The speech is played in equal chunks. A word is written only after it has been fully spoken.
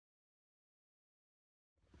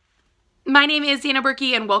My name is Dana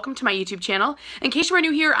Burkey and welcome to my YouTube channel. In case you are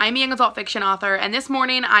new here, I'm a young adult fiction author and this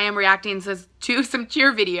morning I am reacting to some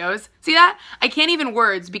cheer videos. See that? I can't even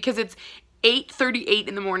words because it's 8:38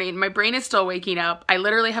 in the morning. My brain is still waking up. I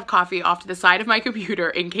literally have coffee off to the side of my computer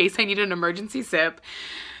in case I need an emergency sip.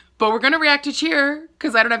 But we're going to react to cheer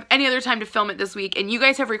because I don't have any other time to film it this week. And you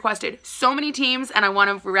guys have requested so many teams and I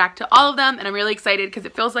want to react to all of them. And I'm really excited because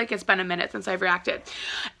it feels like it's been a minute since I've reacted.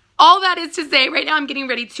 All that is to say, right now I'm getting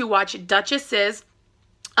ready to watch Duchesses.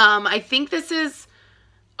 I think this is,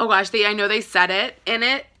 oh gosh, I know they said it in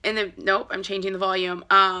it. Nope, I'm changing the volume.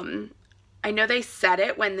 I know they said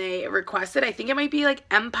it when they requested. I think it might be like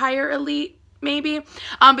Empire Elite, maybe.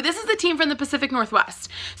 But this is the team from the Pacific Northwest.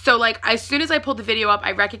 So like as soon as I pulled the video up,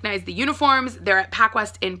 I recognized the uniforms. They're at Pac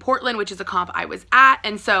West in Portland, which is a comp I was at.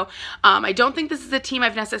 And so I don't think this is a team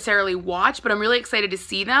I've necessarily watched, but I'm really excited to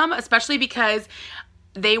see them, especially because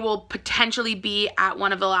they will potentially be at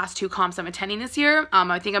one of the last two comps I'm attending this year.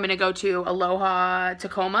 I think I'm going to go to Aloha,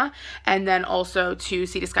 Tacoma, and then also to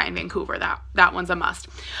Sea to Sky in Vancouver. That one's a must.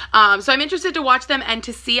 So I'm interested to watch them and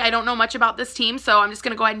to see. I don't know much about this team, so I'm just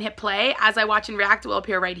going to go ahead and hit play. As I watch and react, it will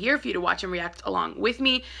appear right here for you to watch and react along with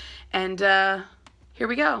me. And here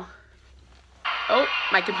we go. Oh,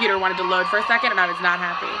 my computer wanted to load for a second, and I was not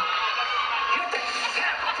happy.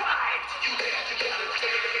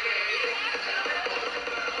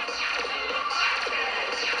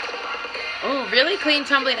 Oh, really clean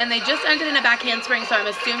tumbling, and they just ended in a back handspring, so I'm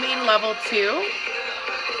assuming level 2.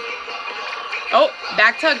 Oh,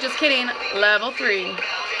 back tug, just kidding, level 3.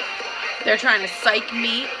 They're trying to psych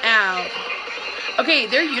me out. Okay,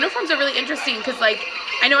 their uniforms are really interesting, because, like,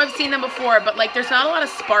 I know I've seen them before, but, like, there's not a lot of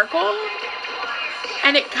sparkle,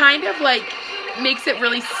 and it kind of, like, makes it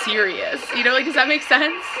really serious. You know, like, does that make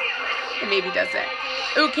sense? It maybe doesn't.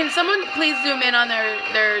 Ooh, can someone please zoom in on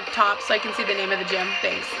their top so I can see the name of the gym?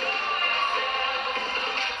 Thanks.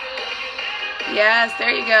 Yes,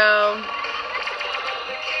 there you go.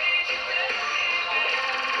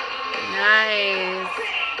 Nice.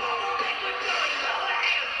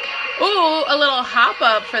 Ooh, a little hop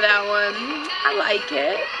up for that one. I like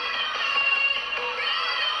it.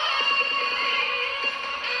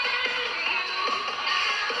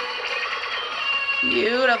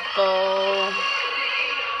 Beautiful.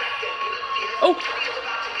 Oh,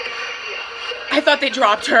 I thought they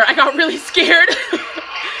dropped her. I got really scared.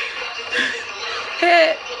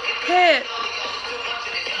 Hit, hit,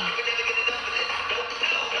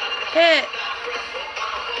 hit.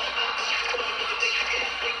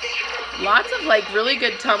 Lots of like really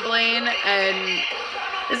good tumbling, and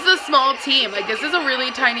this is a small team. Like this is a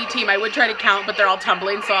really tiny team. I would try to count, but they're all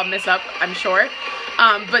tumbling, so I'll miss up, I'm sure.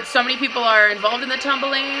 But so many people are involved in the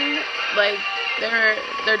tumbling. Like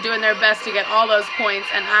they're doing their best to get all those points,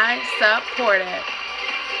 and I support it.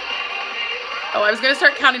 Oh, I was going to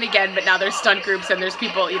start counting again, but now there's stunt groups and there's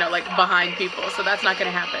people, you know, like behind people, so that's not going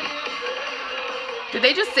to happen. Did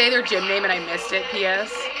they just say their gym name and I missed it,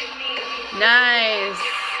 P.S.? Nice.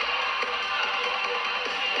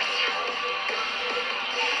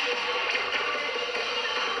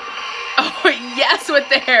 Oh, yes, with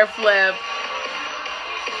the hair flip.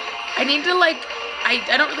 I need to, like, I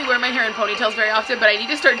don't really wear my hair in ponytails very often, but I need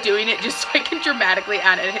to start doing it just so I can dramatically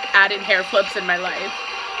add in hair flips in my life.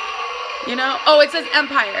 You know? Oh, it says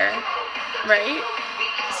Empire, right?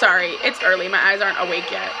 Sorry, it's early. My eyes aren't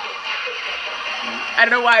awake yet. I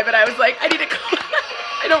don't know why, but I was like, I need to clap.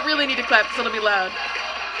 I don't really need to clap because it'll be loud.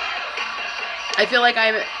 I feel like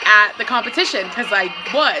I'm at the competition because I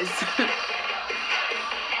was.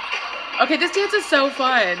 Okay, this dance is so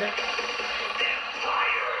fun.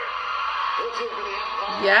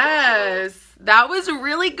 Yes, that was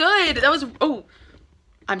really good. That was, oh,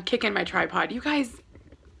 I'm kicking my tripod. You guys,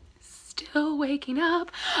 still waking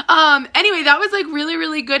up. Anyway, that was like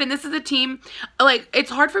really good, and this is a team, like,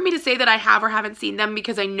 it's hard for me to say that I have or haven't seen them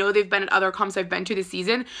because I know they've been at other comps I've been to this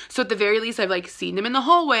season, so at the very least I've like seen them in the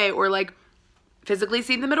hallway or like physically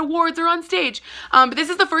seen them at awards or on stage. But this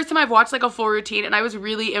is the first time I've watched like a full routine and I was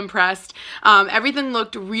really impressed. Everything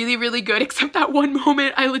looked really good except that one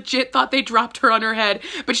moment I legit thought they dropped her on her head,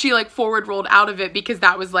 but she like forward rolled out of it because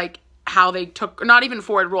that was like how they took, not even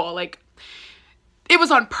forward roll, like it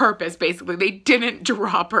was on purpose, basically. They didn't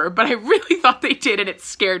drop her, but I really thought they did, and it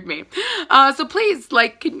scared me. So please,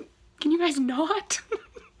 like, can you guys not?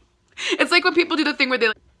 It's like when people do the thing where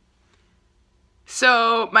they...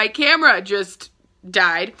 So my camera just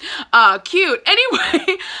died. Cute.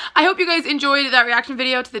 Anyway, I hope you guys enjoyed that reaction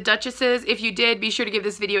video to the Duchesses. If you did, be sure to give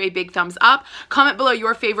this video a big thumbs up. Comment below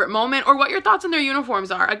your favorite moment or what your thoughts on their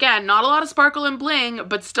uniforms are. Again, not a lot of sparkle and bling,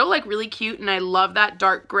 but still like really cute, and I love that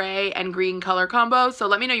dark gray and green color combo, so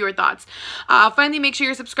let me know your thoughts. Finally, make sure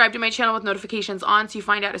you're subscribed to my channel with notifications on so you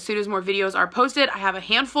find out as soon as more videos are posted. I have a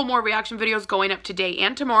handful more reaction videos going up today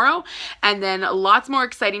and tomorrow, and then lots more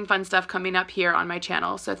exciting fun stuff coming up here on my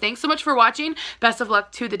channel. So thanks so much for watching. Best of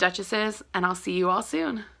luck to the Duchesses, and I'll see you all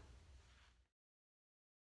soon.